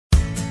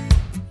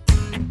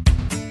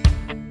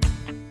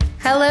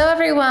Hello,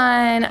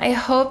 everyone. I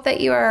hope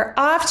that you are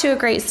off to a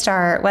great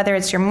start, whether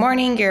it's your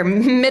morning, your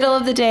middle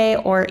of the day,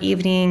 or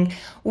evening.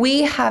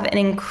 We have an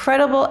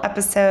incredible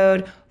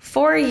episode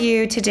for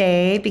you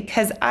today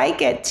because I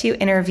get to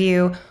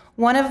interview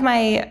one of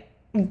my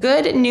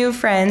good new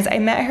friends. I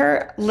met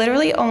her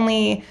literally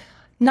only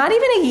not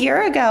even a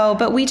year ago,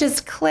 but we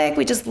just clicked.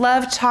 We just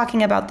love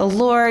talking about the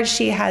Lord.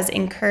 She has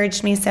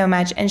encouraged me so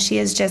much, and she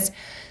is just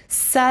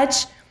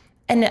such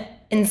an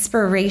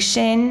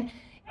inspiration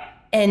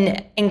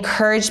and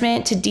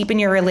encouragement to deepen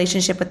your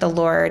relationship with the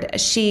Lord.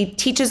 She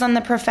teaches on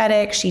the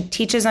prophetic, she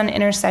teaches on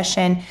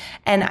intercession,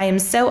 and I am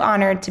so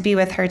honored to be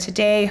with her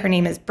today. Her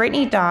name is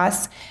Brittany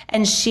Doss,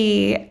 and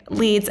she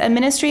leads a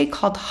ministry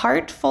called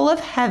Heart Full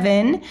of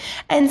Heaven.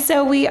 And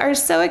so we are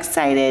so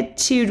excited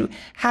to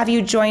have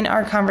you join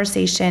our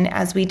conversation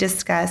as we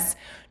discuss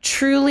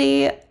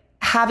truly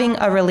having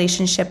a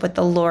relationship with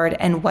the Lord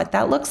and what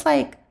that looks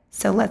like.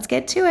 So let's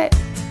get to it.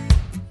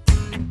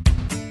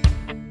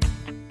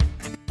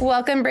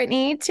 Welcome,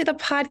 Brittany, to the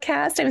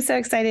podcast. I'm so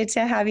excited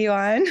to have you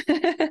on.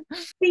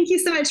 Thank you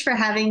so much for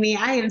having me.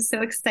 I am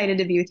so excited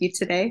to be with you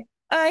today.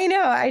 I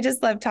know. I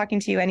just love talking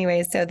to you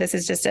anyway. So this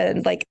is just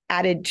a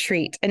added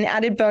treat, an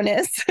added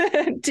bonus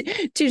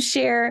to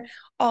share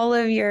all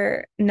of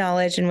your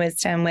knowledge and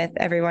wisdom with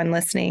everyone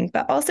listening,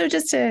 but also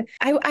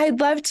I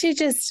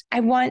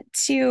want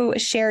to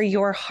share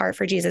your heart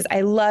for Jesus.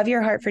 I love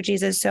your heart for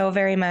Jesus so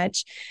very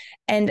much.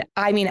 And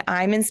I mean,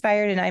 I'm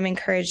inspired and I'm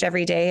encouraged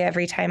every day,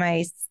 every time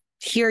I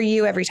hear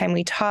you, every time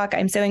we talk.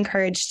 I'm so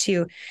encouraged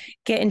to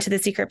get into the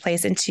secret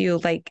place and to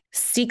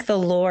seek the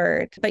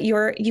Lord. But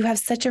you have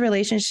such a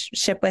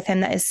relationship with him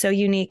that is so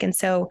unique. And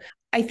so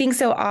I think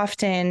so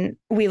often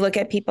we look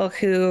at people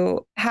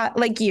who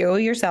like you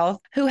yourself,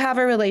 who have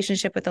a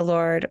relationship with the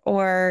Lord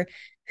or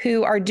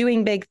who are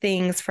doing big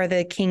things for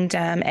the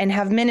kingdom and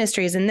have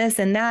ministries and this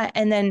and that.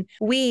 And then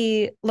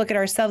we look at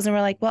ourselves and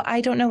we're like, well,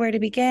 I don't know where to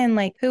begin.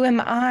 Who am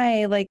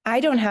I? I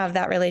don't have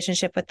that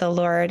relationship with the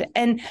Lord.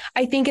 And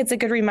I think it's a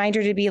good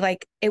reminder to be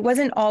like, it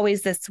wasn't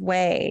always this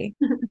way.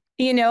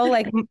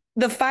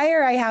 The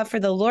fire I have for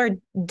the Lord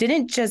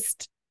didn't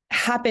just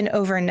happen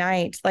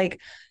overnight.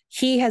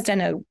 He has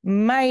done a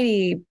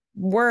mighty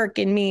work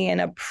in me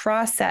and a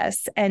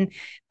process. And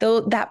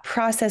though that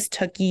process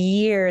took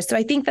years. So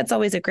I think that's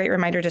always a great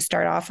reminder to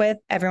start off with,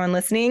 everyone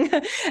listening,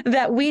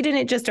 that we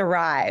didn't just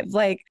arrive.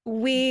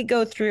 We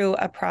go through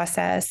a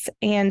process.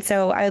 And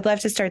so I'd love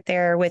to start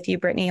there with you,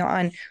 Brittany,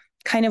 on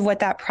kind of what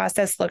that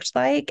process looked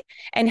like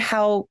and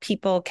how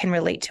people can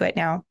relate to it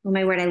now. Oh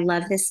my word, I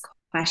love this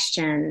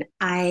question.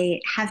 I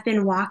have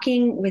been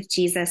walking with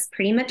Jesus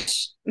pretty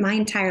much my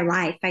entire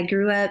life. I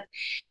grew up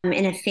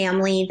in a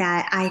family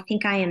that I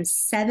think I am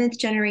seventh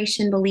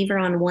generation believer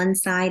on one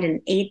side and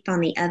eighth on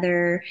the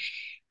other.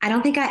 I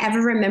don't think I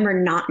ever remember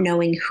not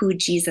knowing who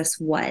Jesus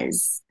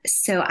was.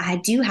 So I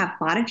do have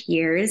a lot of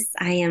years.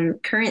 I am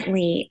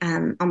currently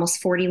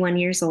almost 41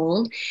 years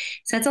old.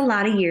 So that's a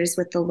lot of years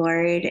with the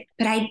Lord.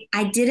 But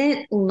I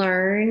didn't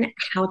learn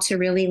how to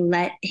really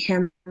let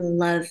him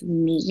love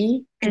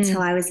me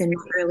until I was in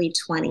my early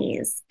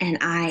 20s. And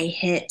I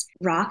hit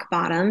rock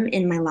bottom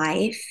in my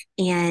life.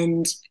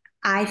 And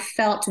I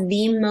felt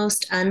the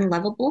most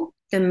unlovable,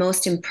 the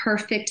most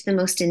imperfect, the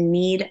most in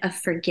need of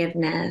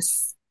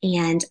forgiveness.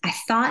 And I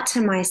thought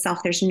to myself,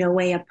 there's no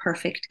way a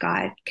perfect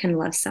God can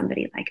love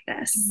somebody like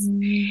this.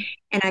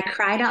 And I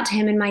cried out to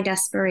him in my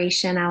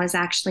desperation. I was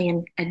actually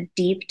in a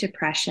deep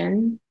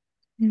depression.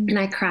 And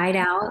I cried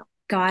out,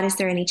 God, is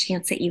there any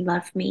chance that you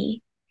love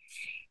me?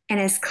 And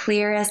as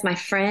clear as my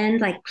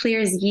friend,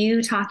 clear as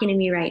you talking to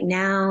me right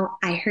now,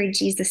 I heard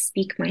Jesus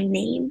speak my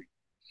name.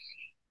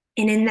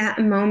 And in that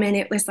moment,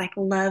 it was like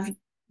love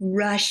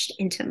rushed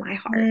into my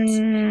heart.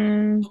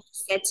 He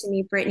said to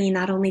me, Brittany,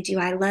 not only do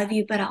I love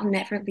you, but I'll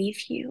never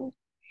leave you.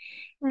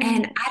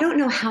 And I don't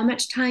know how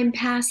much time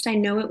passed. I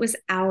know it was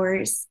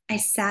hours. I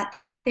sat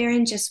there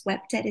and just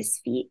wept at his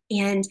feet.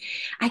 And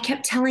I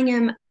kept telling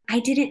him, I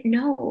didn't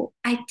know.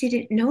 I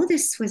didn't know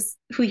this was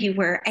who you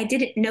were. I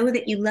didn't know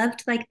that you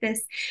loved like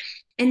this.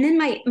 And then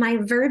my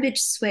verbiage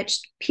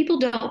switched. People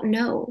don't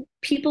know.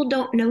 People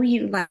don't know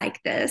you like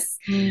this.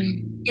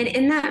 And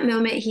in that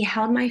moment, he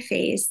held my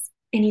face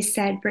and he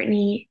said,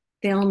 Brittany,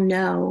 they'll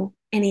know.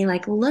 And he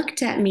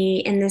looked at me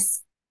in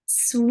this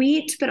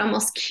sweet, but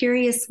almost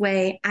curious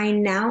way. I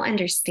now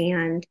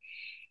understand.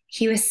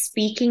 He was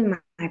speaking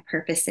my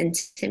purpose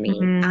into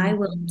me. I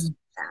will do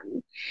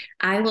them.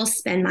 I will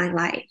spend my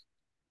life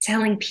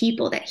telling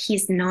people that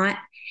he's not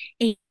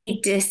a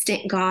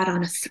distant God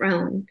on a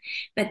throne,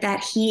 but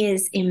that he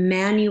is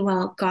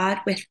Emmanuel, God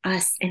with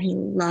us, and he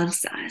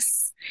loves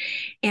us.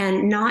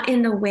 And not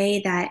in the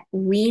way that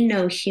we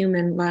know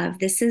human love.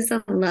 This is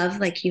a love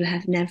like you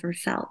have never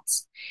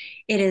felt.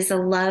 It is a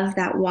love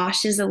that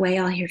washes away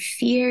all your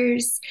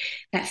fears,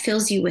 that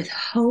fills you with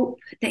hope,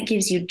 that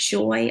gives you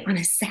joy on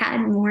a sad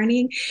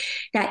morning,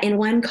 that in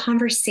one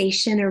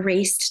conversation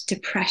erased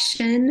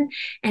depression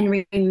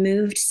and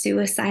removed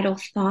suicidal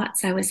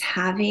thoughts I was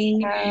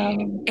having.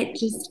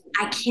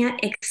 I can't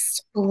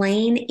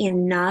explain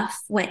enough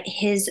what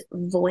his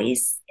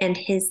voice and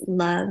his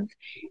love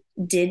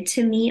did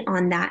to me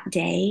on that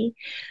day.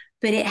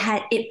 But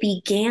it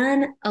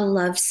began a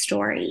love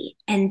story.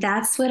 And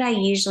that's what I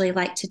usually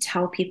like to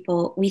tell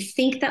people. We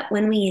think that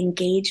when we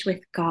engage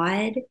with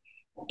God,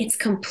 it's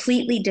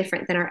completely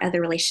different than our other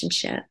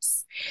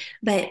relationships.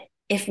 But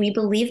if we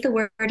believe the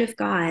word of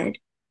God,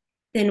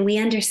 then we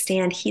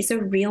understand he's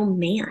a real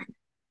man.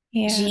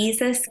 Yeah.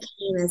 Jesus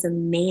came as a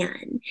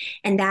man,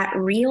 and that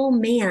real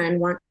man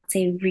wants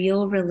a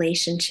real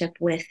relationship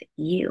with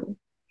you.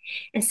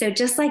 And so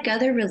just like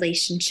other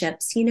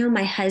relationships,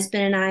 my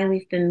husband and I,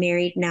 we've been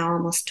married now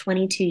almost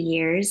 22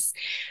 years.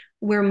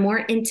 We're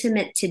more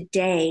intimate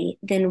today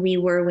than we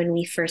were when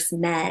we first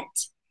met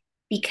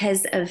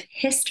because of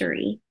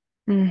history.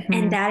 Mm-hmm.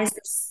 And that is the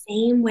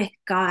same with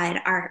God.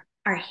 Our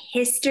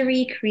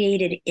history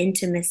created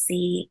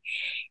intimacy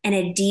and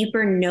a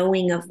deeper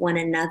knowing of one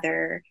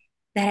another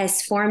that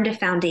has formed a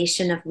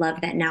foundation of love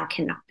that now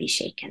cannot be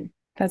shaken.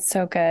 That's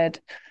so good.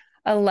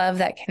 A love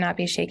that cannot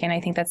be shaken.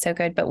 I think that's so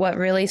good. But what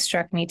really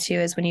struck me too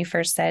is when you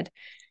first said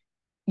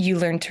you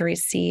learn to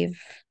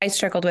receive. I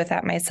struggled with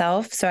that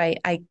myself. So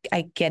I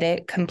get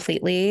it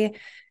completely.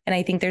 And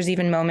I think there's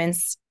even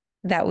moments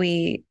that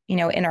we, in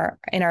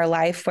our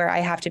life where I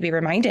have to be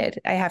reminded.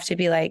 I have to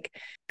be like,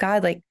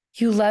 God, like,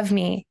 you love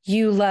me.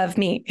 You love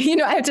me.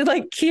 I have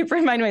to keep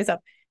reminding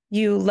myself,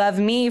 you love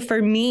me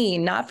for me,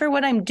 not for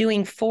what I'm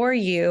doing for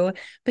you,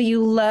 but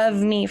you love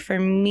me for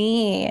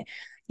me.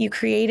 You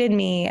created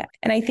me.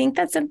 And I think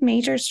that's a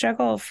major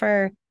struggle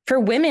for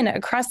women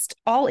across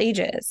all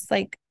ages,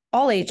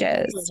 all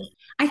ages.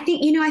 I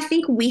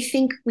think we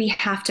think we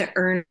have to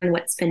earn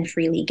what's been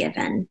freely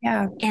given.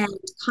 Yeah. And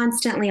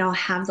constantly I'll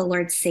have the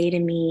Lord say to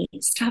me,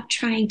 stop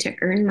trying to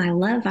earn my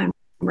love. I'm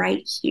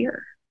right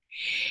here.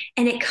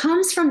 And it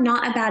comes from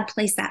not a bad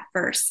place at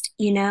first.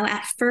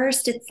 At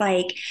first it's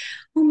like,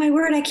 oh my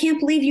word, I can't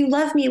believe you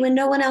love me when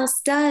no one else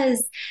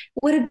does.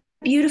 What a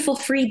beautiful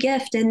free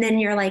gift. And then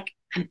you're like,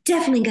 I'm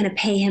definitely going to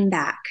pay him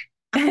back.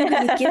 I'm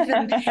going to give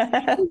him.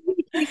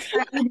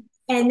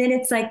 And then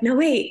it's like, no,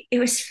 wait, it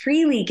was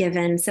freely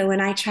given. So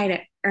when I try to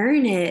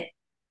earn it,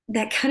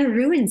 that kind of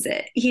ruins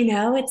it.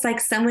 It's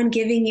like someone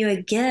giving you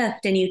a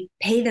gift and you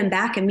pay them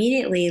back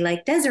immediately.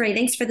 Like, Desiree,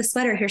 thanks for the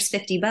sweater. Here's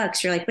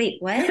 $50. You're like, wait,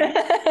 what?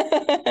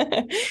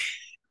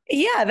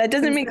 Yeah, that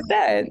doesn't make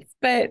sense.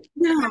 But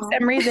for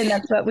some reason,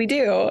 that's what we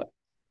do.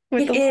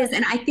 It is.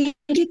 And I think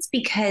it's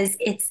because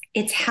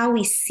it's how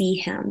we see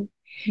him.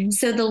 Mm-hmm.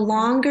 So the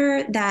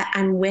longer that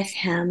I'm with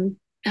him,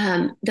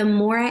 the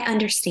more I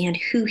understand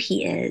who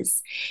he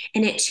is,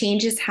 and it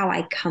changes how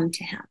I come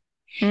to him.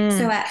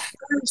 So at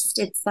first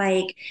it's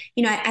like,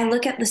 I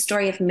look at the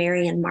story of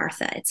Mary and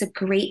Martha. It's a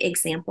great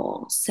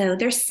example. So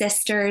they're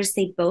sisters.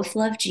 They both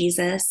love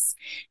Jesus.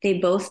 They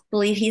both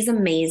believe he's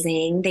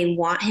amazing. They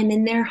want him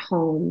in their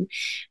home.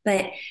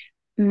 But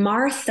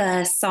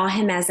Martha saw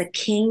him as a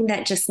king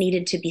that just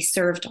needed to be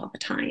served all the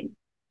time.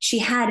 She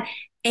had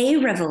a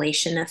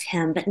revelation of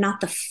him, but not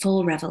the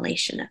full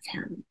revelation of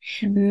him.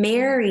 Mm-hmm.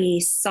 Mary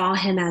saw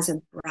him as a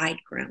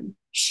bridegroom.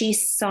 She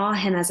saw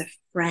him as a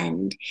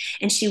friend,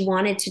 and she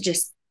wanted to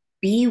just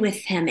be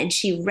with him. And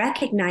she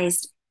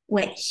recognized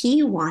what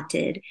he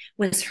wanted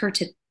was her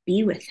to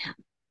be with him.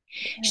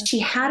 Yeah. She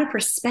had a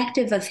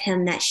perspective of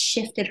him that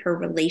shifted her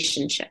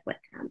relationship with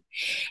him.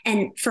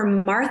 And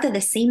for Martha,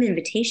 the same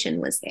invitation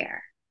was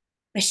there.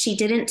 But she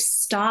didn't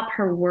stop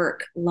her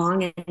work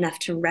long enough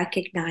to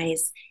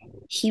recognize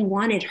he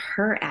wanted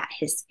her at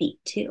his feet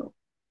too.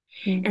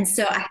 Mm-hmm. And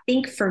so I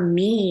think for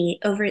me,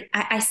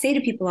 I say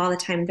to people all the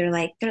time, they're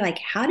like,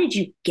 how did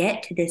you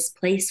get to this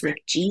place with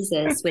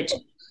Jesus? Which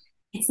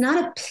it's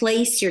not a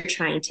place you're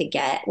trying to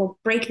get. We'll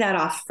break that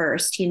off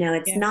first.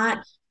 It's not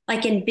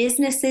like in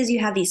businesses, you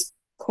have these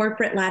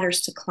corporate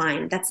ladders to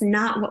climb. That's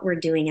not what we're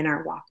doing in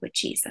our walk with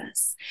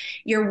Jesus.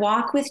 Your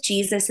walk with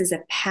Jesus is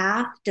a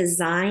path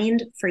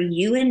designed for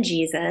you and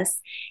Jesus.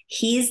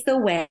 He's the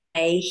way,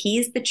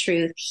 he's the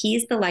truth,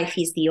 he's the life,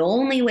 he's the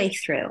only way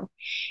through.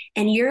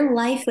 And your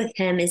life with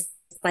him is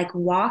like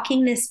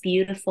walking this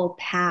beautiful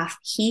path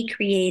he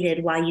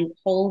created while you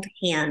hold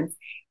hands,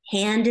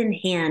 hand in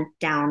hand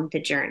down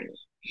the journey.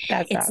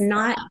 It's awesome.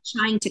 Not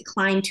trying to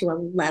climb to a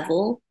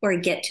level or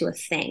get to a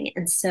thing.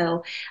 And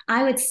so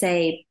I would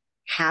say,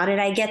 how did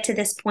I get to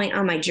this point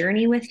on my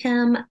journey with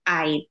him?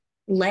 I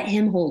let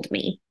him hold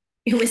me.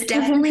 It was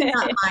definitely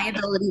not my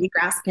ability to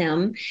grasp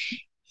him.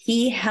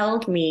 He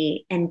held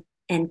me and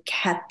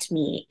kept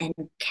me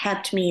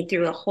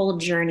through a whole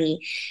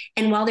journey.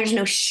 And while there's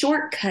no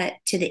shortcut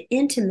to the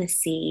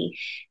intimacy,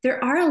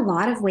 there are a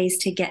lot of ways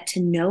to get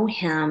to know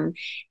him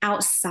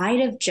outside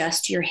of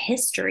just your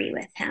history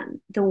with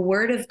him. The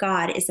Word of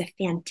God is a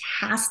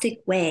fantastic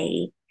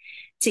way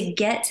to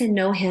get to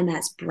know him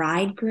as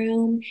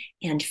bridegroom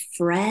and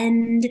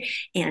friend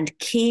and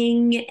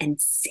king and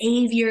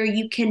savior.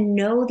 You can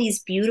know these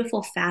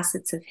beautiful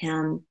facets of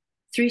him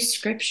through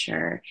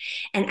scripture.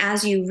 And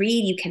as you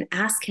read, you can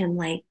ask him,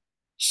 like,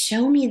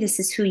 show me this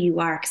is who you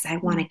are, because I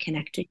want to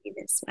connect with you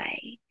this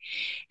way.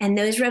 And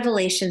those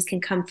revelations can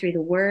come through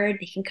the word.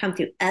 They can come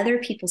through other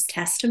people's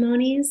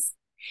testimonies.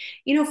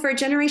 You know, for a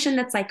generation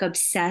that's like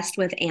obsessed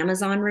with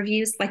Amazon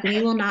reviews, like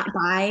we will not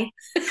buy.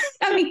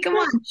 I mean, come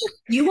on.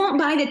 You won't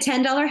buy the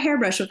 $10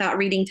 hairbrush without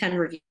reading 10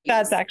 reviews.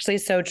 That's actually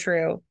so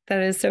true.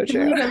 That is so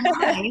true.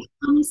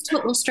 These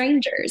total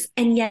strangers.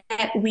 And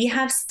yet we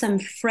have some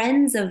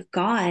friends of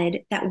God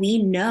that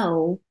we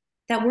know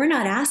that we're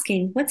not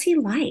asking, what's he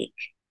like?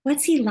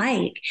 What's he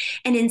like?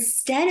 And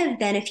instead of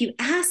then, if you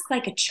ask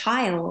like a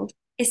child,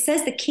 it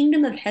says the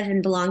kingdom of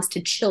heaven belongs to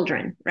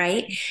children,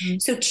 right? Mm-hmm.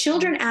 So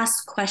children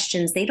ask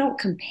questions, they don't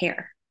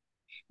compare.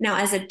 Now,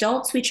 as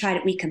adults, we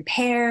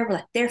compare, we're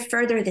like, they're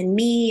further than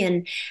me.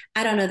 And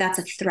I don't know, that's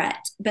a threat.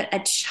 But a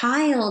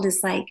child is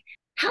like,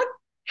 how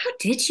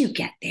did you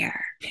get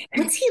there?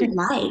 What's he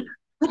like?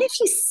 What have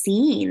you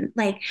seen?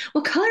 Like,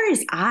 what color are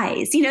his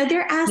eyes? You know,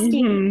 they're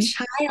asking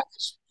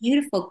childish,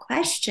 beautiful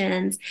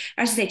questions.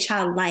 Or I should say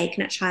childlike,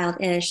 not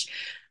childish.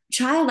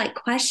 Childlike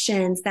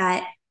questions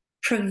that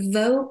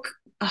provoke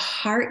a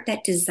heart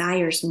that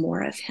desires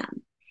more of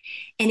him.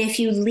 And if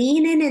you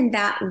lean in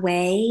that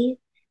way,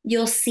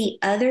 you'll see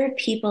other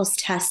people's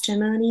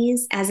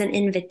testimonies as an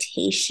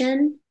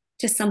invitation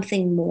to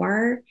something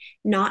more,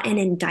 not an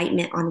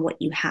indictment on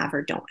what you have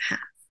or don't have.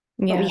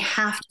 Yeah. But we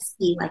have to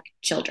see like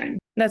children.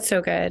 That's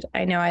so good.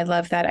 I know. I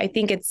love that. I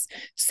think it's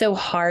so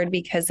hard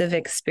because of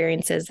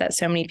experiences that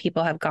so many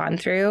people have gone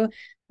through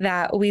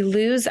that we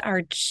lose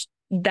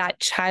that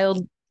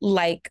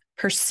childlike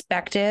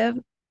perspective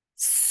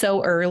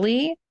so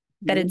early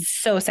that it's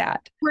so sad.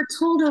 We're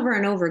told over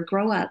and over,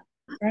 grow up,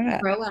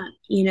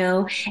 you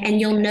know, and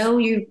you'll know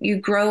you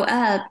grow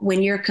up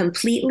when you're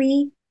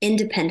completely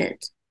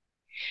independent.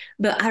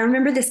 But I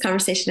remember this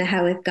conversation I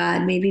had with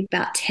God maybe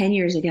about 10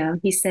 years ago.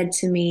 He said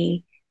to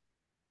me,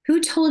 who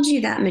told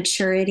you that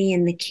maturity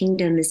in the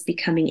kingdom is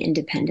becoming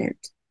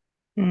independent?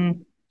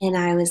 And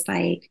I was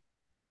like,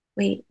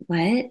 wait,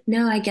 what?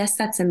 No, I guess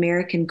that's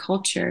American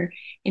culture.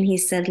 And he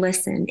said,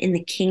 listen, in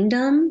the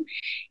kingdom,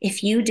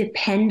 if you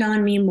depend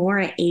on me more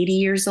at 80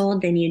 years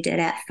old than you did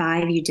at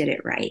 5, you did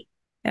it right.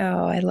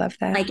 Oh, I love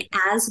that. Like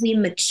as we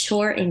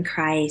mature in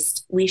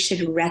Christ, we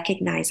should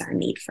recognize our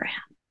need for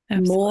him.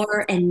 Absolutely.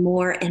 More and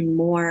more and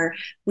more,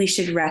 we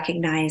should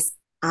recognize,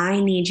 I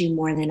need you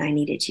more than I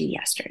needed you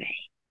yesterday.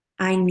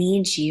 I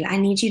need you. I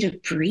need you to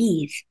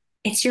breathe.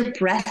 It's your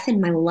breath in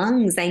my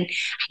lungs. I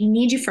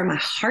need you for my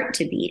heart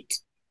to beat.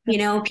 You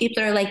know,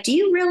 people are like, do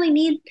you really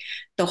need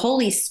the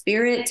Holy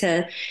Spirit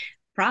to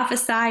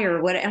prophesy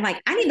or what? I'm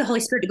like, I need the Holy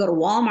Spirit to go to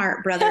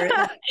Walmart, brother.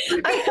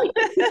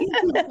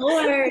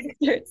 Lord,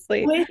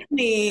 seriously, with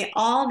me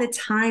all the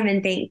time.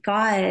 And thank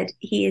God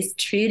he is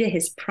true to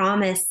his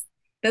promise,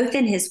 both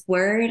in his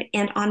word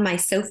and on my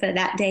sofa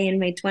that day in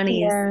my 20s.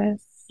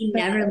 Yes. He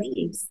never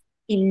leaves.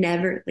 He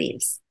never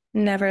leaves.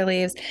 Never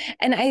leaves.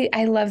 And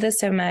I love this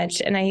so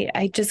much. And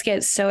I just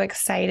get so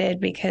excited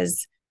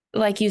because,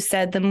 like you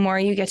said, the more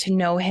you get to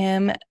know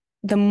him,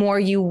 the more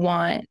you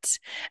want.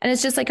 And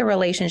it's just like a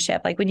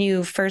relationship. Like when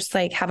you first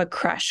like have a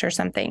crush or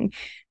something,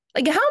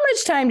 like how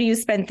much time do you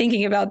spend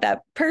thinking about that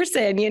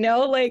person? You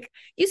know, like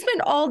you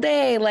spend all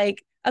day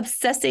like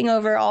obsessing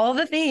over all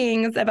the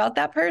things about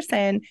that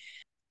person.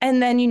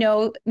 And then, you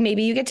know,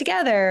 maybe you get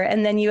together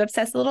and then you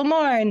obsess a little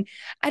more. And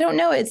I don't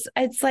know,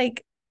 it's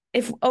like,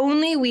 if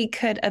only we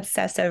could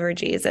obsess over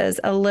Jesus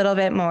a little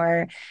bit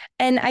more.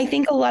 And I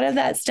think a lot of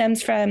that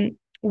stems from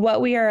what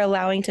we are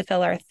allowing to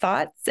fill our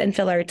thoughts and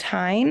fill our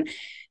time.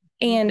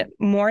 And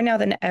more now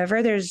than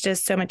ever, there's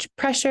just so much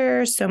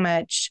pressure, so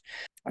much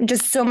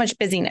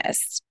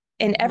busyness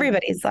in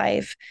everybody's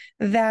life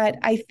that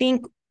I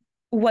think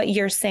what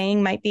you're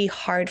saying might be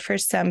hard for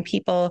some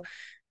people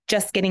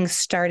just getting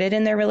started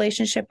in their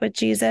relationship with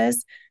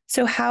Jesus.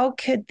 So how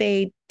could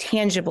they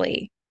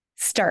tangibly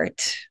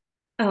start?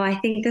 Oh, I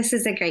think this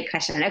is a great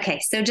question. Okay.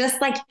 So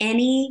just like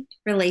any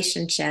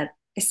relationship,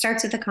 it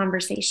starts with a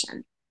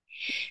conversation.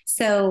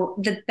 So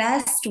the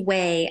best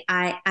way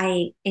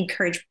I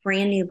encourage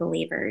brand new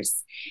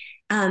believers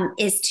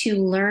is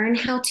to learn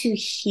how to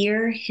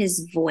hear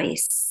his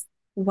voice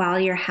while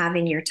you're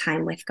having your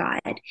time with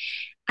God.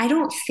 I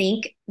don't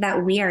think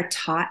that we are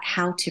taught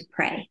how to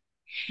pray.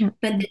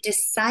 But the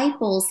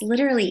disciples,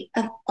 literally,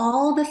 of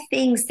all the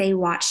things they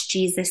watched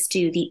Jesus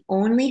do, the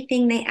only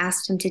thing they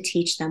asked him to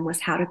teach them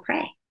was how to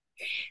pray.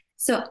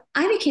 So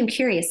I became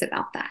curious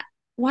about that.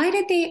 Why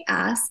did they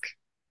ask,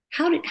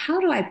 how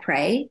do I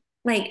pray?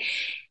 Like,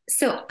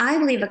 so I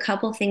believe a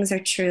couple things are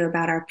true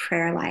about our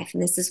prayer life.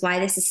 And this is why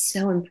this is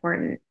so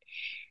important.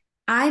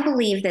 I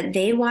believe that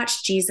they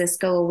watched Jesus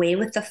go away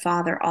with the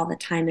Father all the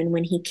time. And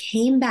when he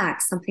came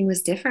back, something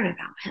was different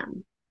about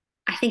him.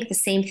 I think the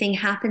same thing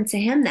happened to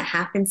him that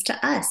happens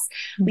to us.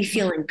 We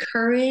feel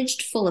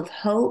encouraged, full of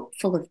hope,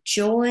 full of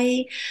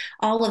joy.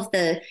 All of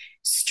the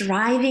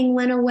Striving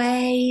went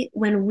away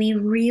when we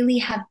really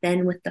have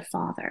been with the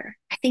Father.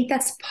 I think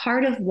that's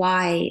part of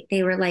why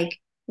they were like,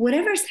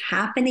 whatever's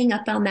happening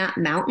up on that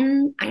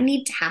mountain, I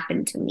need to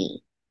happen to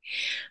me.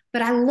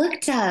 But I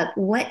looked up,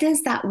 what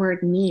does that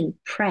word mean,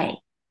 pray?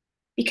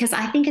 Because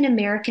I think in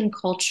American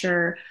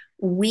culture,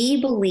 we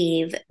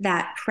believe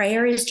that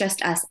prayer is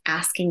just us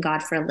asking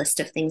God for a list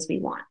of things we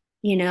want.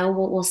 You know,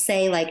 we'll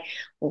say like,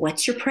 well,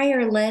 what's your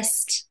prayer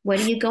list? What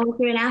are you going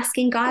through and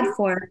asking God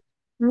for?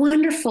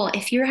 Wonderful.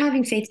 If you're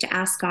having faith to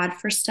ask God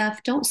for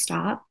stuff, don't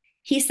stop.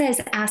 He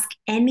says, ask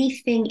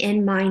anything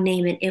in my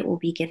name and it will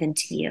be given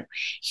to you.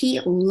 He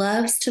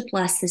loves to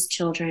bless his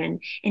children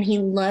and he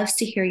loves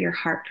to hear your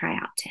heart cry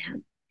out to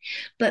him.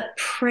 But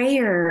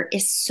prayer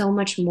is so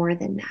much more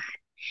than that.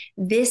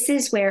 This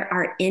is where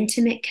our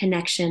intimate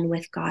connection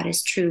with God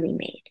is truly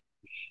made.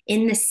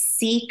 In the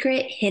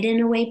secret, hidden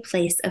away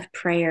place of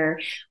prayer,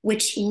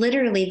 which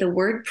literally the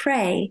word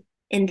pray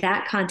in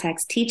that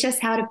context, teach us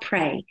how to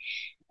pray.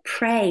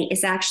 Pray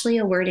is actually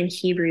a word in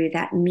Hebrew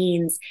that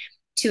means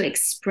to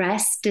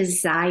express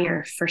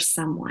desire for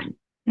someone.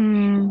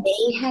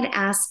 They had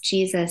asked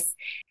Jesus,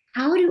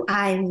 how do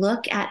I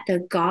look at the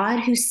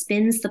God who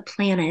spins the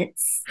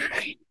planets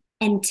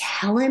and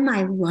tell him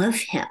I love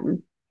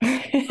him?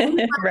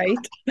 Right.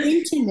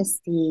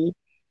 Intimacy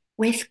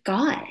with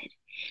God.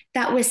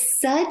 That was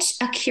such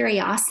a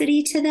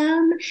curiosity to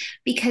them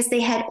because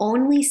they had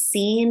only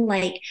seen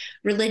like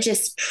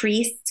religious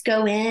priests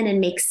go in and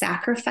make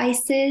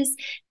sacrifices.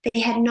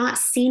 They had not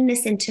seen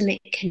this intimate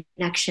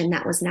connection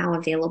that was now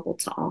available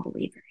to all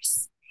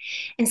believers.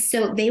 And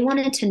so they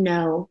wanted to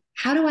know,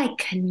 how do I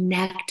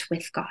connect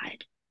with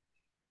God?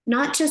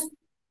 Not just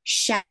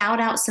shout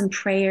out some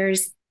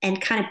prayers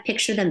and kind of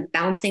picture them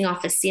bouncing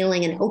off a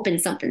ceiling and hoping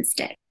something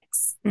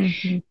sticks.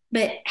 Mm-hmm.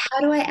 But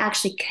how do I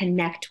actually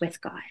connect with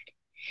God?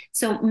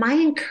 So my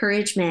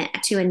encouragement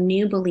to a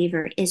new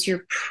believer is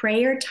your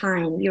prayer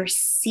time, your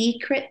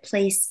secret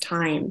place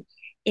time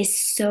is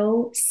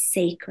so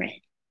sacred.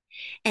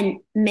 And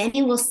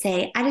many will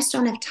say, I just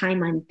don't have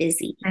time, I'm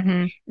busy.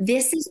 Mm-hmm.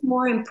 This is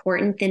more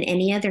important than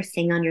any other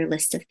thing on your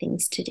list of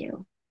things to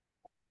do.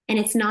 And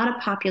it's not a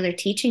popular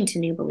teaching to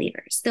new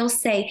believers. They'll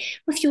say,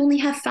 well, if you only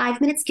have 5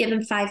 minutes, give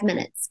them 5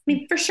 minutes. I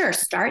mean, for sure,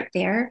 start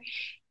there,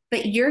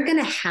 but you're going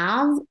to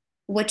have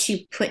what you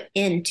put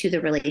into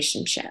the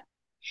relationship.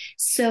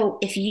 So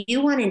if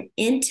you want an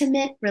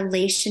intimate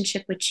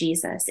relationship with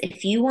Jesus,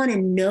 if you want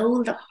to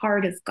know the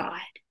heart of God,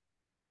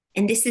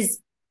 and this is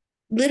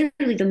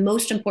literally the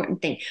most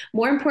important thing,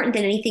 more important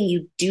than anything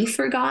you do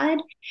for God,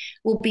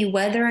 will be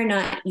whether or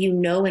not you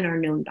know and are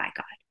known by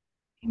God.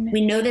 Amen.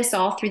 We know this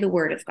all through the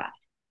word of God.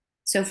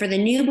 So for the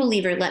new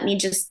believer, let me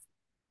just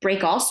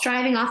break all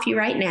striving off you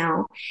right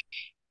now.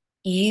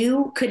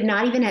 You could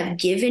not even have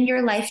given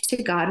your life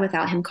to God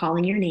without him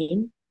calling your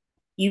name.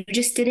 You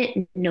just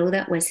didn't know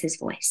that was his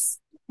voice.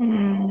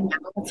 Now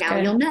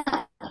you'll know,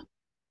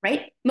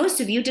 right? Most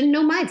of you didn't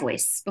know my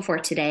voice before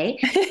today,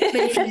 but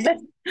if you're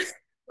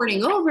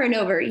recording over and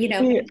over, you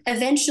know,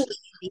 eventually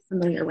you'll be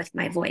familiar with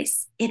my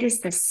voice. It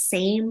is the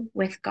same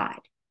with God.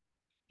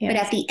 Yes.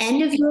 But at the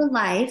end of your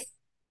life,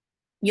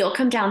 you'll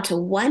come down to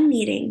one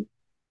meeting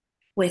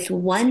with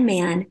one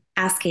man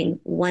asking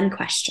one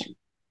question.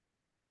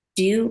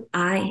 Do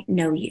I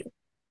know you?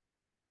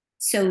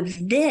 So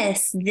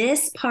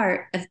this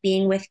part of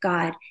being with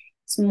God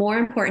is more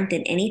important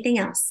than anything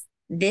else.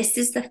 This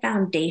is the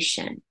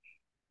foundation,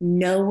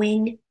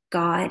 knowing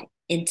God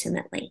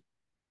intimately.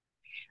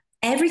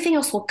 Everything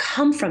else will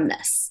come from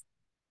this.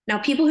 Now,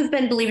 people who've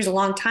been believers a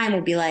long time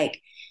will be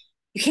like,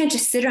 you can't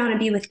just sit around and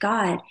be with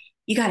God.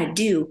 You got to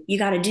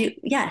do.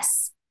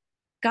 Yes.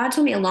 God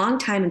told me a long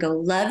time ago,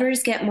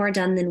 lovers get more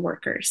done than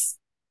workers.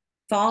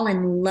 Fall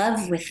in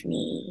love with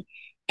me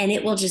and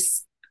it will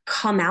just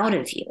come out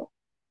of you.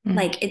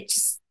 Like it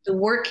just, the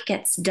work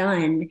gets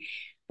done,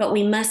 but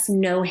we must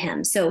know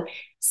him. So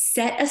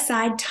set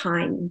aside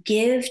time,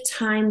 give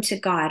time to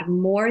God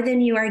more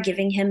than you are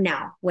giving him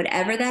now.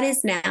 Whatever that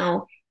is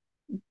now,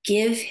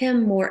 give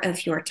him more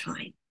of your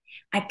time.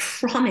 I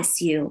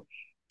promise you,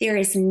 there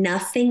is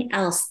nothing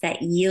else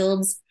that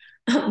yields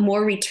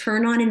more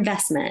return on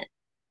investment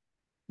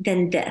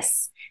than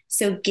this.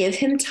 So give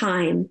him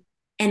time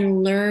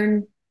and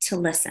learn to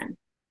listen.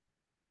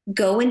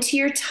 Go into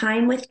your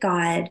time with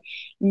God,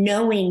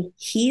 knowing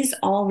he's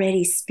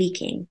already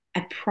speaking.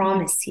 I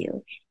promise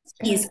you,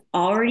 he's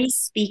already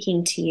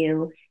speaking to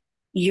you.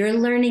 You're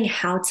learning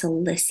how to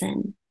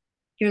listen.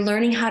 You're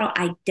learning how to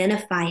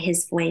identify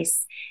his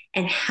voice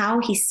and how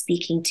he's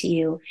speaking to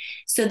you.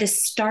 So the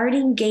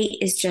starting gate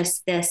is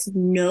just this: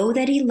 know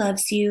that he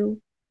loves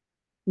you,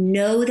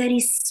 know that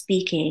he's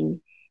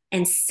speaking,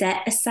 and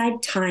set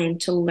aside time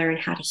to learn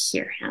how to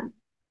hear him.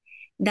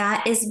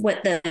 That is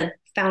what the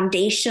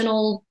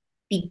foundational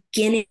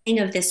beginning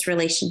of this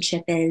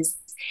relationship is.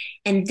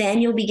 And then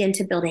you'll begin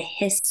to build a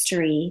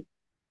history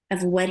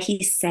of what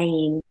he's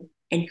saying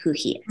and who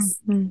he is.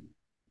 Mm-hmm.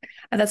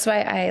 That's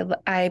why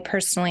I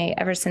personally,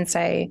 ever since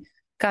I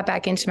got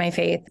back into my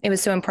faith, it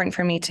was so important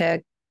for me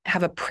to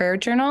have a prayer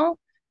journal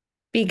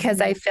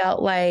because I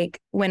felt like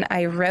when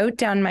I wrote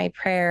down my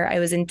prayer, I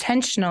was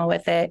intentional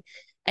with it.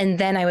 And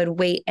then I would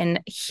wait and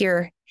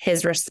hear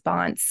his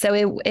response.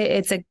 So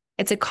it's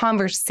a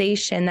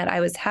conversation that I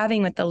was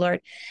having with the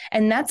Lord.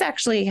 And that's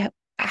actually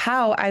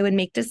how I would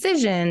make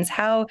decisions,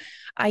 how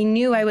I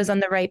knew I was on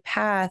the right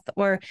path,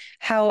 or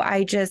how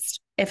I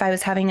just, if I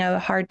was having a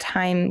hard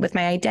time with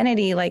my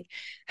identity, like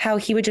how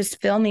he would just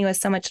fill me with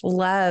so much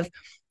love.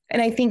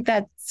 And I think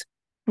that's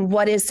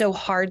what is so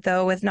hard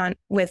though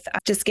with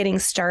just getting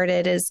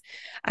started is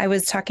I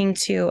was talking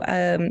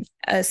to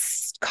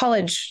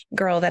college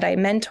girl that I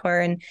mentor,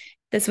 and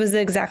this was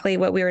exactly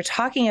what we were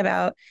talking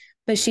about.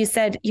 But she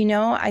said,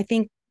 I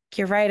think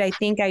you're right. I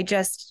think I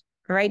just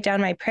write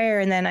down my prayer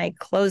and then I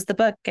close the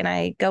book and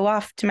I go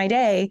off to my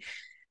day,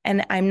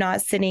 and I'm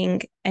not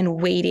sitting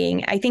and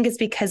waiting. I think it's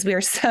because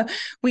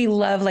we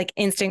love like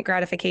instant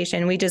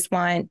gratification. We just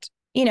want,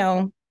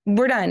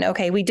 we're done.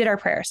 Okay, we did our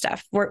prayer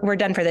stuff. We're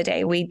done for the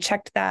day. We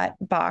checked that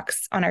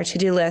box on our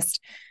to-do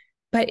list.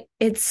 But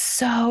it's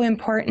so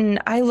important.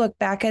 I look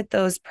back at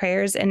those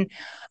prayers, and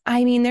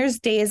I mean, there's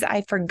days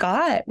I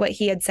forgot what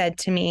he had said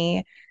to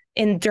me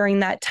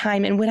during that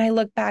time. And when I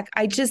look back,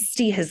 I just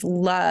see his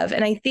love.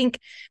 And I think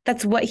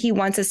that's what he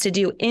wants us to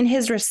do in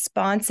his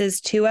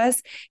responses to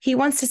us. He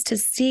wants us to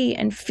see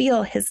and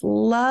feel his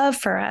love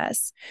for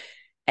us.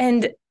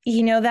 And,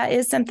 that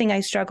is something I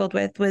struggled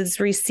with, was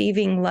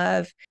receiving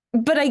love.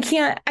 But I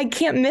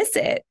can't miss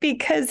it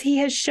because he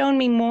has shown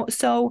me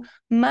so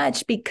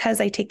much,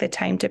 because I take the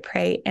time to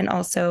pray and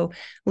also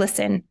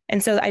listen.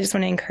 And so I just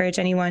want to encourage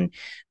anyone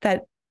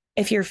that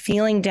if you're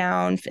feeling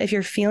down, if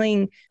you're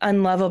feeling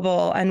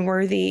unlovable,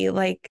 unworthy,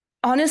 like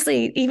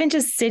honestly, even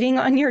just sitting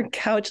on your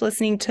couch,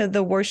 listening to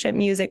the worship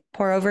music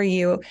pour over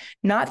you,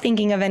 not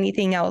thinking of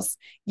anything else,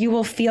 you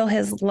will feel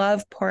his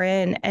love pour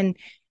in. And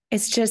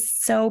it's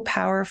just so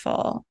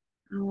powerful.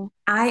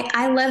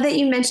 I love that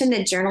you mentioned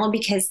the journal,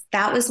 because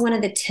that was one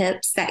of the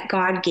tips that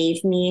God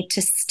gave me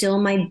to still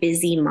my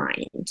busy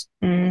mind.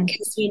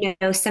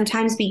 Because,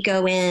 sometimes we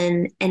go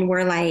in and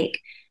we're like,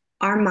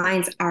 our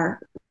minds are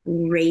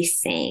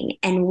racing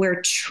and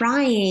we're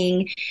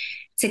trying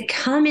to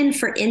come in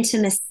for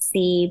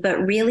intimacy,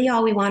 but really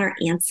all we want are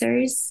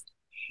answers.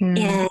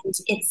 And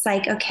it's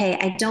like, okay,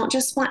 I don't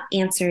just want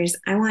answers.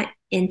 I want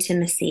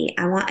intimacy.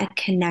 I want a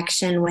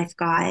connection with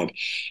God.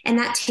 And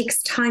that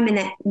takes time, and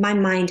that my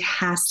mind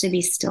has to be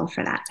still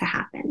for that to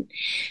happen.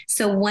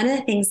 So one of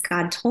the things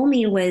God told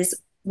me was,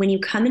 when you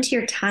come into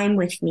your time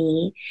with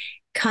me,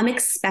 come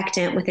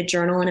expectant with a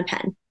journal and a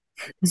pen.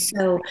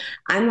 So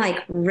I'm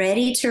like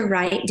ready to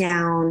write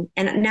down.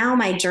 And now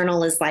my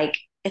journal is like,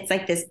 it's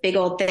like this big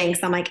old thing.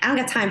 So I'm like, I don't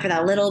got time for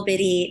that little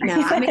bitty.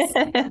 No,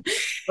 I'm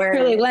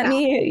really, let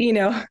me,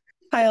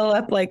 pile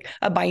up like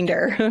a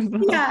binder.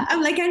 Yeah.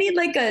 I'm like, I need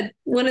like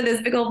one of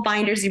those big old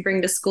binders you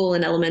bring to school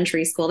in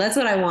elementary school. That's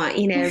what I want,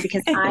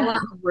 because I want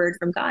the word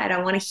from God.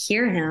 I want to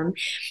hear him.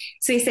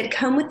 So he said,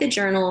 come with the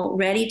journal,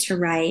 ready to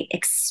write,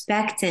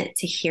 expectant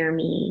to hear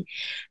me.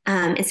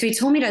 And so he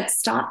told me to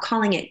stop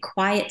calling it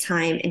quiet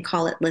time and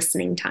call it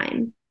listening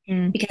time.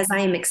 Because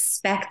I am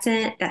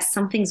expectant that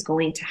something's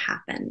going to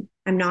happen.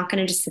 I'm not going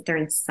to just sit there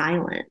in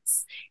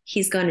silence.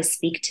 He's going to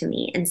speak to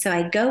me. And so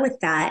I go with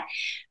that.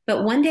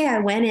 But one day I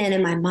went in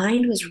and my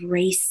mind was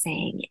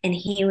racing, and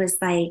he was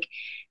like,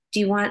 do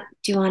you want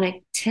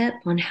a tip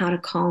on how to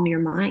calm your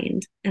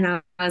mind? And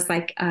I was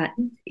like,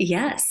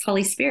 yes,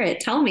 Holy Spirit,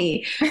 tell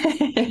me.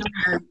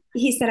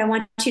 He said, I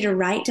want you to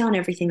write down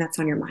everything that's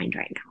on your mind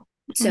right now.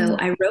 So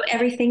I wrote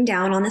everything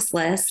down on this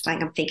list.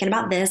 Like, I'm thinking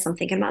about this. I'm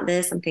thinking about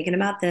this. I'm thinking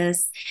about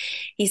this.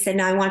 He said,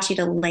 now I want you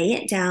to lay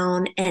it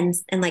down and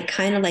like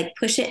kind of like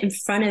push it in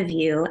front of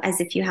you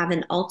as if you have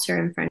an altar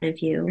in front of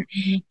you,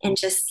 and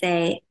just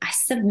say, I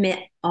submit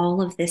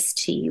all of this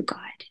to you, God.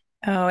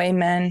 Oh,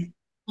 amen.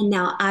 And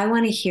now I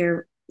want to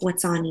hear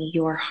what's on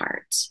your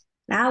heart.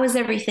 That was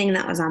everything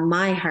that was on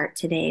my heart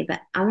today,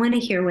 but I want to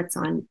hear what's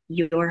on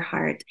your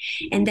heart.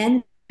 And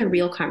then the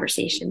real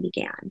conversation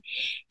began.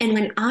 And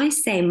when I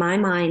say my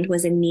mind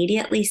was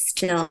immediately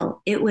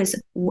still,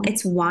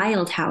 it's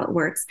wild how it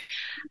works.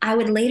 I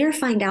would later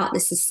find out,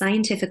 this is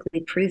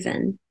scientifically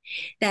proven,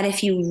 that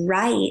if you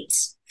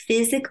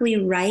physically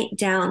write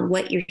down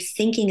what you're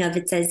thinking of,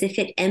 it's as if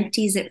it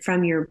empties it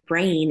from your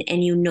brain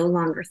and you no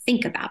longer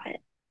think about it.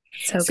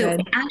 So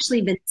it's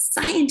actually been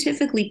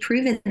scientifically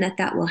proven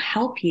that will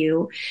help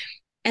you.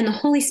 And the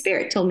Holy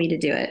Spirit told me to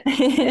do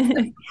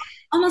it.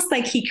 Almost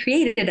like he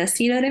created us,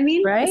 you know what I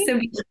mean? Right.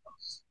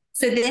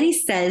 So then he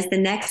says, the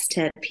next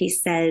tip, he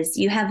says,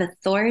 you have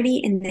authority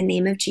in the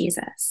name of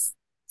Jesus.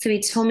 So he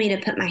told me to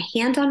put my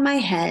hand on my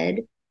head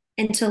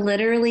and to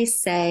literally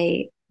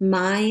say,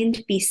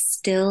 mind, be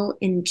still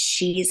in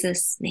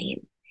Jesus'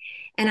 name.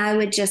 And I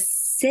would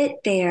just sit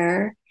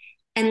there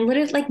and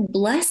literally like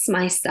bless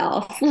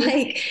myself.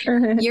 Like,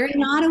 you're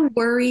not a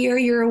worrier,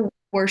 you're a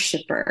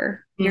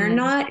worshiper. You're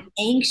not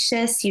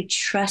anxious, you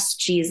trust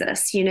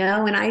Jesus,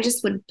 and I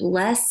just would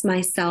bless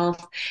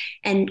myself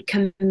and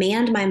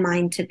command my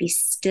mind to be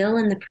still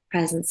in the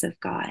presence of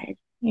God.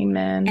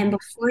 Amen. And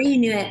before you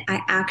knew it,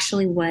 I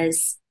actually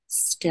was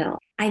still.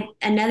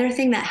 Another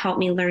thing that helped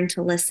me learn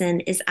to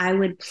listen is I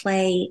would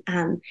play,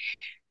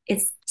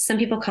 it's some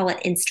people call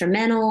it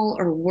instrumental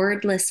or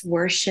wordless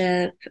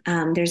worship.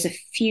 There's a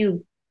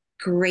few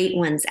great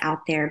ones out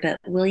there, but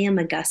William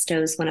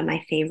Augusto is one of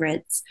my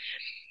favorites.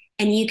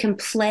 And you can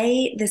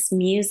play this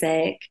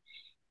music,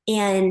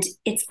 and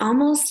it's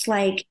almost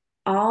like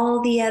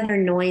all the other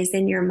noise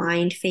in your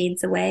mind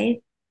fades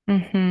away.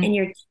 And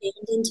you're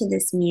tuned into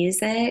this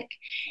music,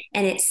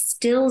 and it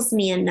stills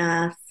me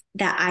enough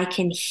that I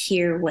can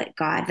hear what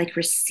God, like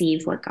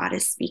receive what God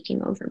is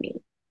speaking over me.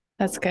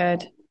 That's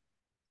good.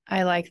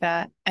 I like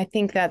that. I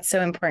think that's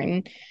so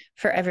important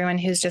for everyone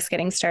who's just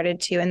getting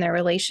started too in their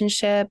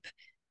relationship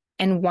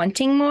and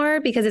wanting more,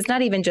 because it's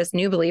not even just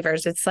new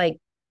believers. It's like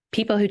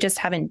people who just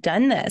haven't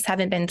done this,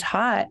 haven't been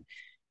taught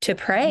to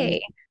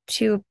pray,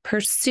 to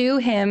pursue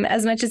him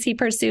as much as he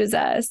pursues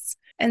us.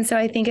 And so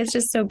I think it's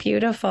just so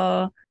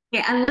beautiful.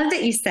 Yeah, I love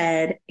that you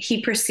said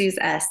he pursues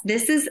us.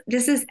 This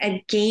is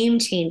a game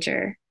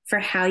changer for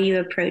how you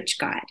approach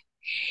God.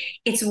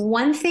 It's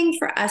one thing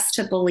for us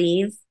to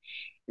believe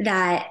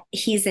that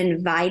he's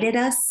invited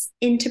us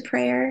into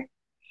prayer,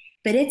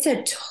 but it's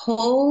a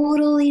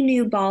totally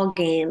new ball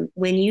game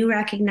when you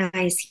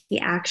recognize he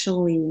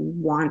actually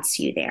wants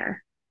you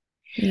there.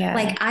 Yeah.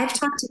 Like I've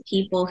talked to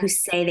people who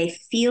say they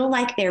feel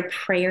like their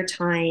prayer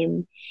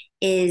time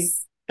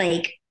is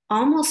like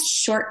almost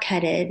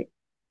shortcutted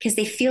because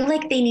they feel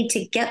like they need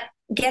to get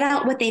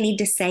out what they need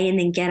to say and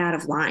then get out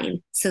of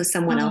line so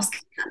someone else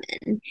can come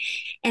in.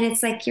 And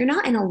it's like, you're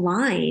not in a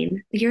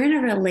line. You're in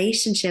a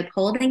relationship,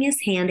 holding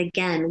his hand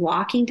again,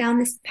 walking down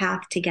this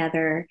path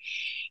together.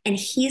 And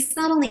he's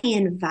not only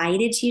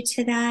invited you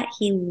to that,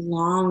 he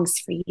longs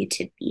for you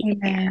to be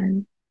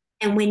there.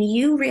 And when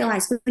you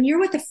realize, when you're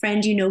with a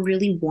friend you know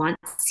really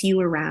wants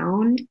you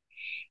around,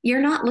 you're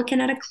not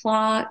looking at a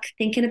clock,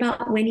 thinking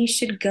about when you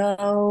should go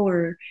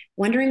or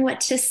wondering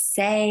what to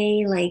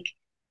say. Like,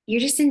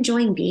 you're just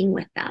enjoying being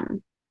with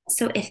them.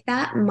 So if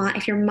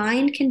your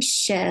mind can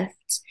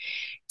shift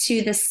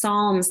to the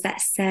Psalms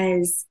that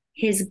says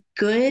his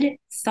good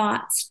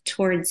thoughts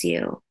towards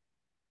you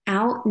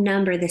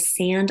outnumber the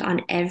sand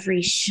on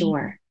every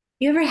shore.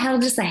 You ever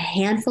held just a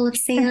handful of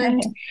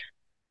sand?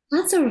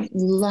 That's a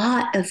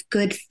lot of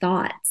good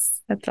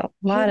thoughts. That's a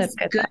lot of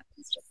good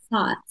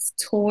thoughts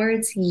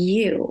towards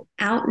you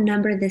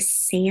outnumber the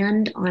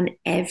sand on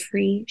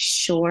every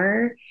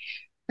shore.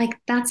 Like,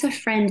 that's a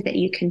friend that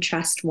you can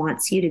trust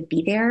wants you to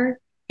be there,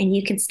 and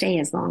you can stay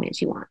as long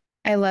as you want.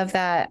 I love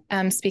that.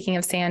 Speaking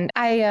of sand,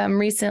 I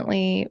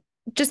recently,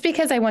 just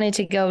because I wanted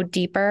to go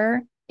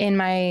deeper in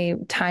my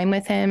time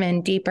with him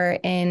and deeper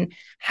in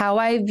how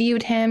I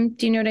viewed him.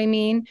 Do you know what I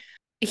mean?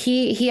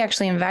 He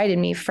actually invited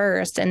me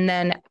first, and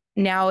then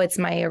now it's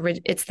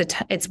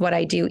what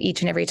I do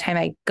each and every time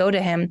I go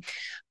to him.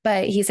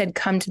 But he said,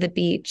 come to the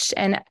beach.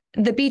 And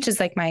the beach is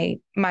like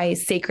my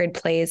sacred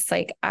place.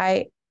 Like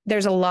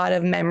there's a lot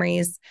of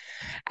memories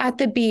at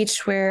the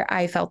beach where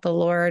I felt the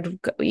Lord,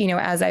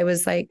 as I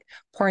was like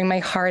pouring my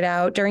heart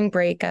out during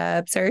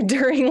breakups or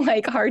during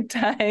like hard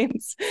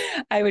times.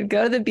 I would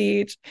go to the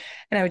beach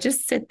and I would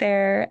just sit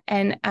there.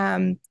 And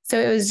so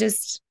it was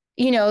just,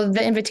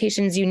 the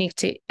invitation is unique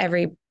to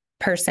every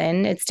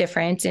person. It's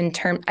different in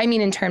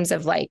terms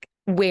of like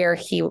where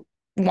he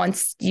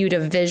wants you to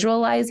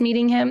visualize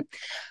meeting him.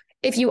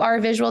 If you are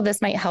visual,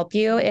 this might help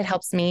you. It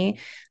helps me.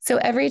 So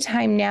every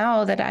time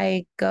now that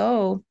I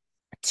go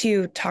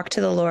to talk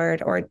to the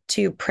Lord or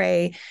to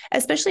pray,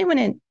 especially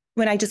when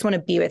I just want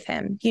to be with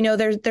him,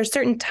 there's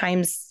certain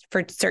times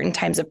for certain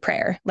times of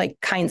prayer, like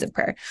kinds of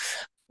prayer.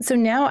 So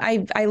now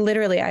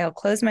I'll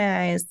close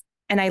my eyes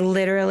and I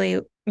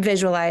literally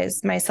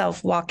visualize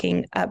myself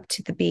walking up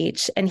to the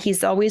beach, and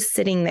he's always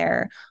sitting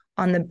there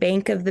on the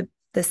bank of the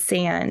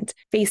sand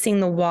facing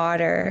the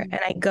water.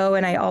 And I go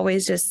and I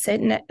always just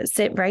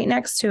sit right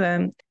next to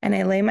him, and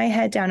I lay my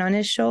head down on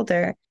his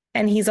shoulder,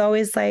 and he's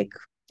always like,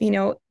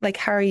 like,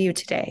 how are you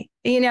today?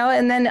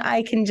 And then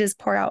I can just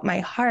pour out my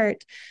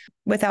heart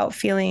without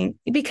feeling,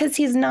 because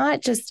he's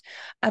not just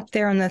up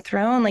there on the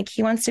throne. Like,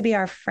 he wants to be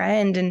our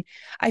friend. And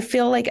I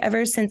feel like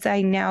ever since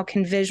I now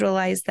can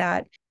visualize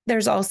that,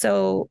 there's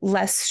also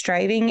less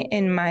striving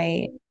in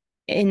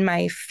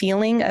my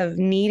feeling of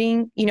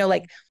needing,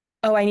 like,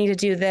 oh, I need to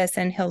do this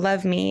and he'll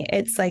love me.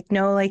 It's like,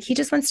 no, like, he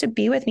just wants to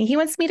be with me. He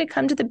wants me to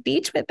come to the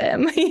beach with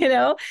him,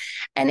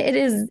 and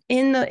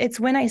it's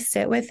when I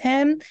sit with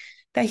him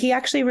that he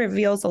actually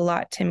reveals a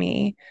lot to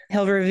me.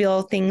 He'll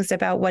reveal things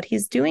about what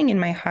he's doing in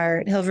my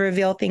heart. He'll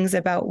reveal things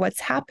about what's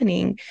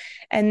happening.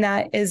 And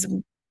that is,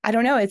 I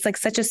don't know, it's like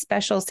such a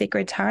special,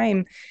 sacred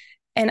time.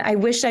 And I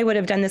wish I would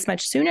have done this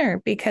much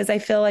sooner, because I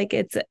feel like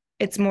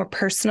it's more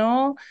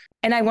personal,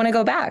 and I want to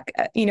go back,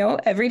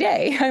 every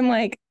day. I'm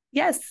like,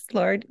 yes,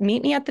 Lord,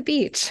 meet me at the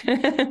beach.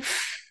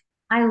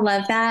 I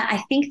love that.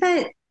 I think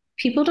that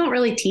people don't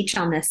really teach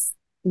on this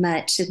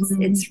much.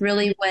 It's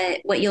really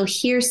what you'll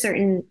hear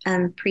certain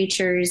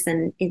preachers,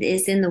 and it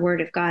is in the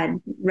Word of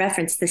God,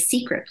 reference the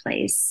secret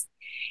place.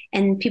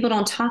 and people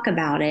don't talk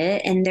about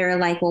it. And they're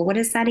like, well, what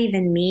does that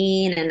even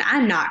mean? And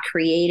I'm not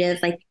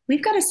creative. Like,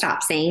 we've got to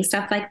stop saying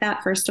stuff like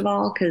that, first of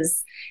all,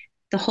 because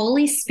the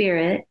Holy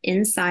Spirit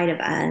inside of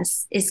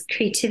us is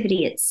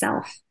creativity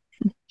itself.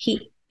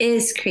 He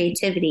is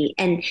creativity,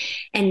 and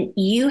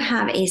you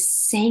have a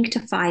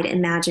sanctified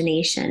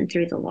imagination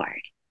through the Lord.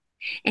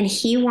 And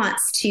he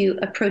wants to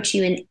approach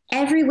you in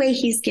every way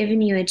he's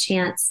given you a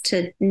chance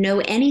to know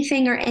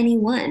anything or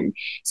anyone.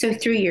 So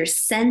through your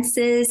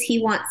senses,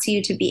 he wants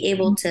you to be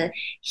able to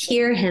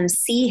hear him,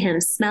 see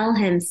him, smell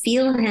him,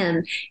 feel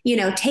him,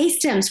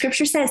 taste him.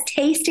 Scripture says,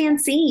 taste and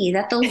see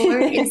that the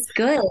Lord is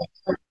good.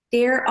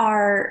 There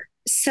are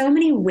so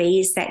many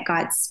ways that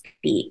God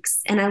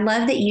speaks. And I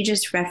love that you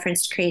just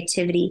referenced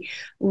creativity.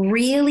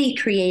 Really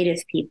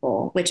creative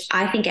people, which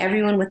I think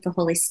everyone with the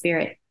Holy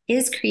Spirit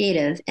is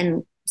creative.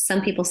 And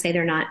some people say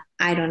they're not.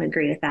 I don't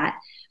agree with that.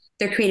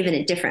 They're creative in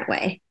a different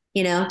way.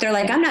 They're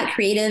like, I'm not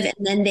creative.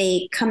 And then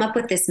they come up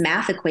with this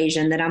math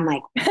equation that I'm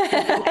like,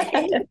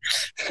 I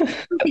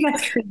think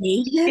that's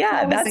creative.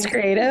 Yeah, that's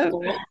creative.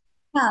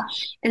 Yeah.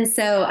 And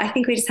so I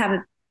think we just have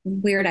a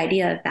weird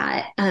idea of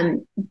that.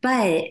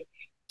 But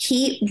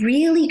he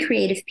really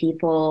creative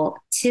people,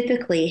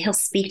 typically he'll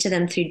speak to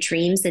them through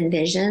dreams and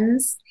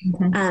visions.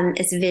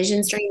 It's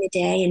visions during the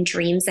day and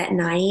dreams at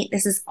night.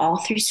 This is all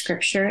through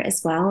scripture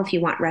as well, if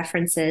you want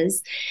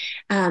references.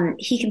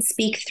 He can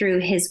speak through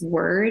his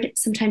word.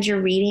 Sometimes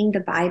you're reading the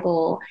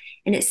Bible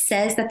and it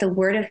says that the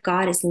word of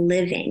God is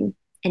living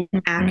and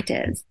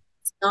active.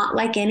 It's not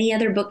like any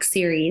other book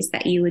series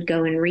that you would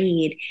go and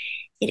read.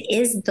 It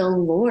is the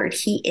Lord.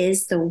 He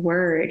is the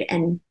word.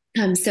 And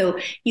so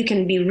you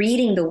can be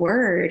reading the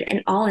word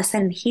and all of a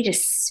sudden he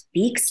just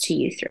speaks to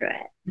you through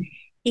it.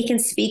 He can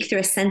speak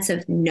through a sense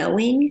of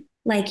knowing,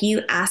 like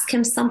you ask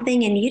him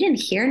something and you didn't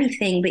hear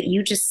anything, but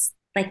you just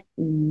like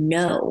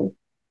know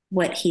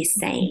what he's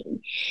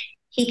saying.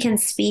 He can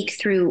speak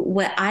through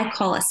what I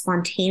call a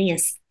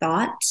spontaneous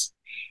thought.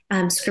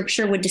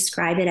 Scripture would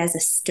describe it as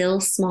a still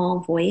small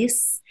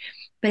voice,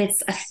 but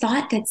it's a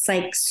thought that's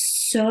like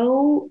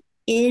so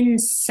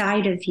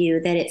inside of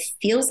you that it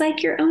feels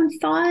like your own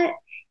thought,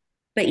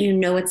 but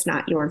it's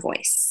not your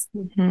voice.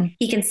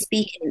 He can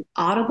speak in an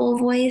audible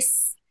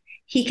voice.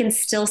 He can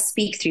still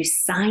speak through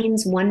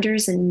signs,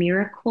 wonders, and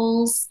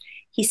miracles.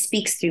 He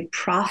speaks through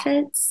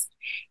prophets.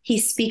 He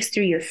speaks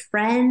through your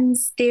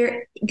friends.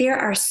 There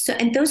are so,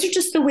 and those are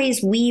just the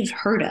ways we've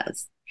heard of.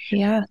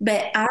 Yeah.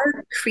 But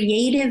our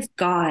creative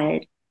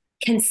God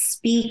can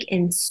speak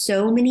in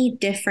so many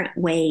different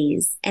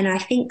ways. And I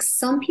think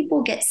some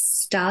people get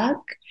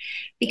stuck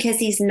because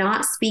he's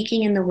not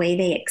speaking in the way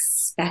they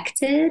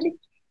expected.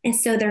 And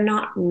so they're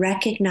not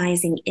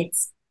recognizing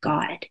it's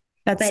God.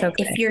 That's so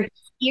good. If you're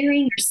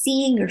hearing or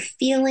seeing or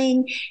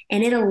feeling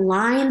and it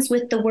aligns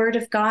with the word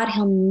of God,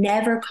 he'll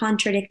never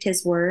contradict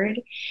his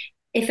word.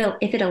 If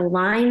it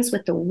aligns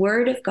with the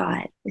word of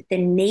God, with the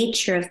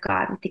nature of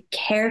God, with the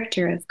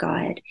character of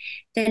God,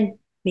 then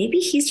maybe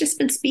he's just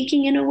been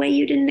speaking in a way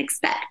you didn't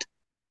expect.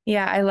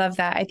 Yeah, I love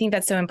that. I think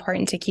that's so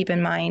important to keep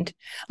in mind.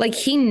 Like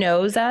he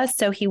knows us,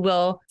 so he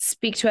will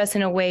speak to us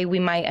in a way we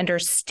might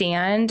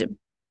understand,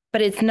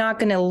 but it's not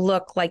going to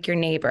look like your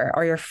neighbor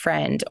or your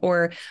friend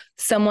or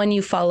someone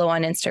you follow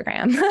on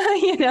Instagram,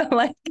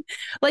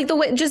 like the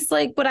way, just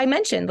like what I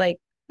mentioned, like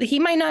he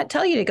might not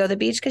tell you to go to the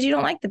beach because you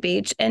don't like the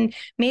beach. And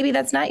maybe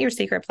that's not your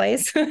secret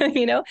place.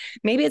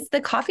 Maybe it's the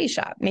coffee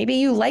shop. Maybe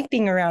you like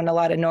being around a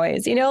lot of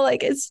noise,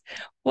 like it's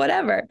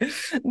whatever.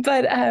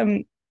 But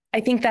I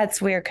think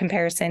that's where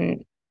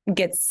comparison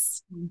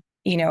gets,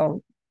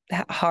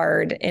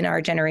 hard in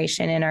our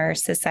generation, in our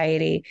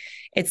society.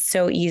 It's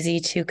so easy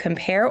to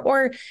compare,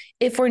 or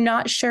if we're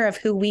not sure of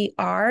who we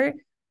are,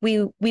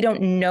 we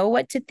don't know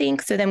what to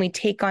think. So then we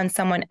take on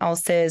someone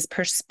else's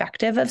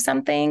perspective of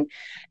something.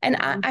 And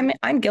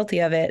I'm guilty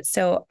of it.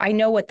 So I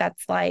know what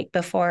that's like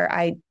before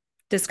I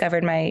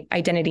discovered my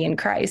identity in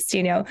Christ,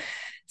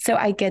 So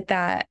I get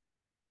that.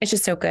 It's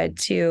just so good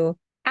to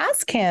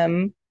ask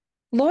him,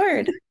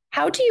 Lord,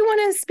 how do you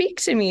want to speak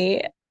to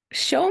me?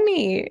 Show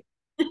me.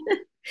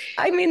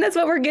 I mean, that's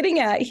what we're getting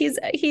at.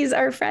 He's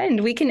our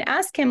friend. We can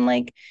ask him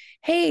like,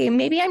 hey,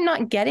 maybe I'm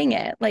not getting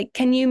it. Like,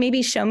 can you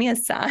maybe show me a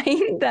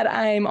sign that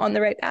I'm on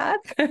the right path?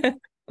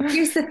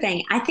 Here's the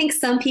thing. I think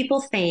some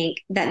people think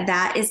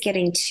that is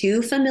getting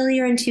too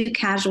familiar and too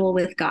casual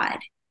with God.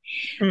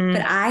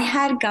 But I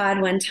had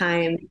God one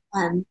time.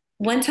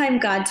 One time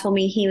God told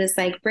me, he was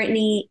like,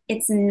 Brittany,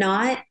 it's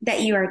not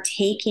that you are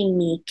taking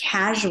me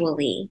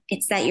casually.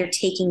 It's that you're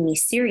taking me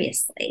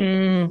seriously.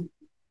 I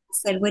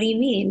said, what do you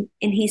mean?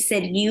 And he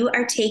said, you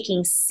are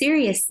taking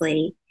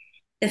seriously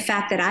the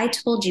fact that I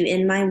told you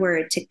in my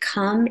word to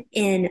come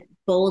in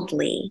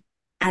boldly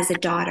as a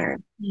daughter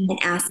and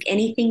ask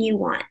anything you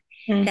want.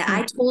 That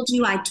I told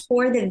you I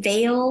tore the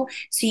veil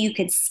so you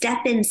could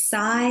step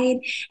inside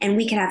and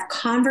we could have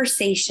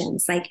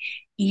conversations. Like,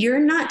 you're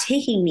not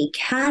taking me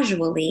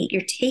casually.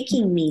 You're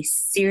taking me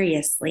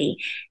seriously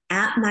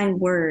at my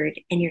word,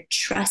 and you're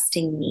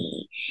trusting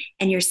me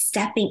and you're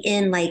stepping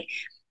in. Like,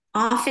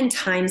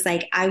 oftentimes,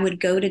 like, I would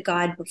go to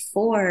God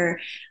before,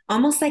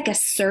 almost like a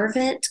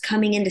servant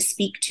coming in to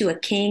speak to a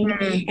king,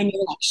 and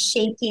you're like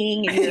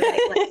shaking and you're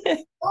like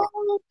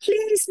oh,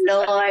 please,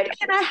 Lord,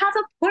 can I have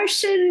a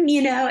portion?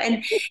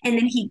 And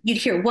then you'd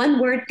hear one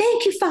word,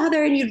 thank you,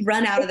 Father, and you'd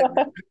run out of the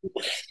room.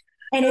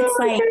 And it's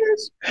like,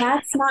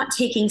 that's not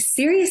taking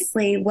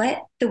seriously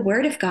what the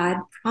word of God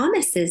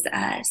promises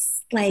us.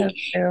 Like,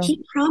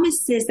 he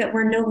promises that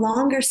we're no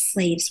longer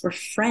slaves, we're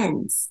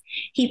friends.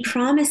 He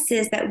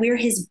promises that we're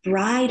his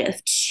bride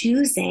of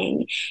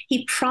choosing.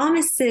 He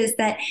promises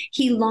that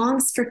he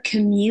longs for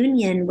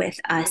communion with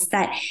us,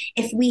 that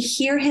if we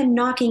hear him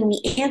knocking,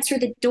 we answer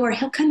the door,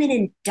 he'll come in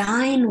and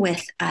dine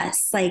with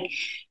us. Like,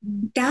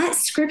 that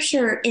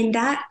scripture in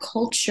that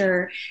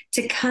culture,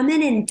 to come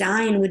in and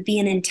dine would be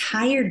an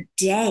entire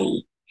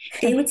day.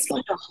 They would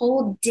spend a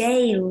whole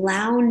day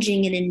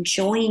lounging and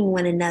enjoying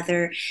one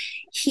another.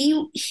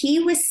 He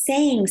was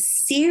saying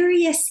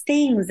serious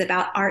things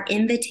about our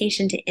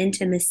invitation to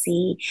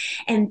intimacy.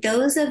 And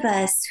those of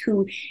us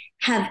who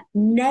have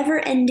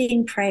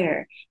never-ending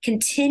prayer,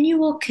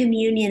 continual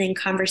communion and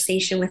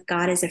conversation with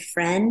God as a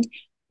friend,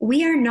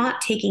 we are not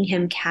taking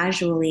him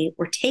casually.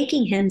 We're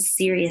taking him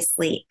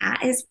seriously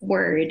at his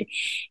word.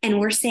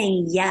 And we're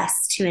saying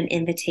yes to an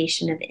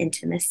invitation of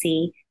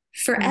intimacy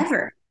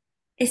forever.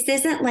 This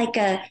isn't like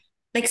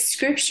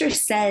scripture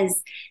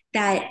says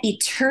that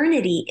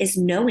eternity is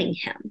knowing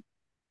him.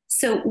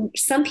 So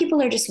some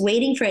people are just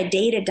waiting for a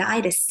day to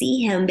die to see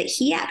him, but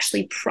he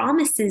actually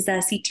promises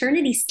us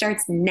eternity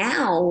starts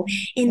now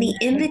in the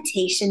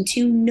invitation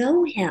to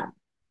know him.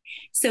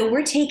 So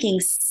we're taking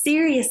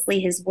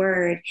seriously his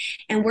word,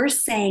 and we're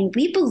saying,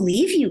 we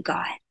believe you,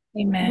 God.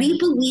 Amen. We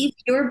believe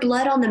your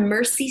blood on the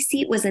mercy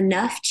seat was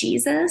enough,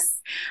 Jesus.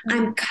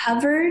 I'm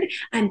covered.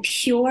 I'm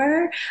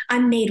pure.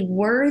 I'm made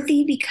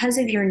worthy because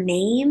of your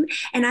name.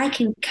 And I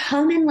can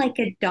come in like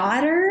a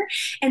daughter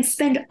and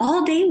spend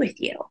all day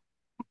with you.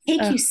 I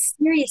take you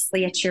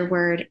seriously at your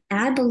word. And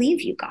I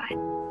believe you,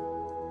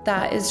 God.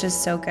 That is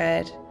just so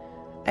good.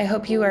 I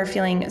hope you are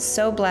feeling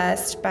so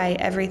blessed by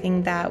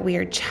everything that we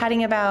are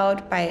chatting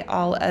about, by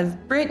all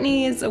of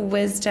Brittany's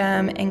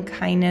wisdom and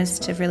kindness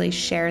to really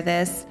share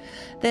this.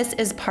 This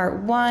is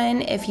part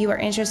 1. If you are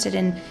interested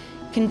in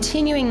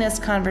continuing this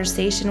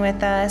conversation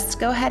with us,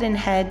 go ahead and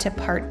head to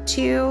part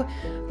 2,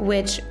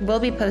 which we'll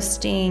be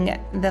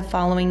posting the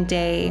following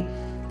day,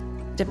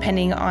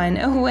 depending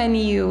on when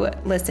you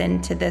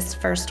listen to this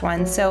first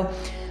one. So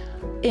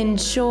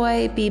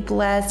enjoy, be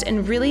blessed,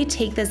 and really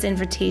take this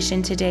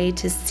invitation today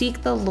to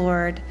seek the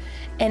Lord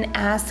and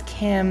ask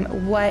him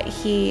what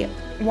he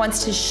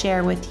wants to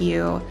share with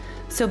you.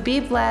 So be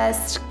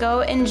blessed,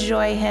 go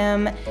enjoy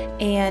him,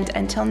 and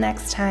until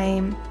next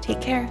time, take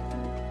care.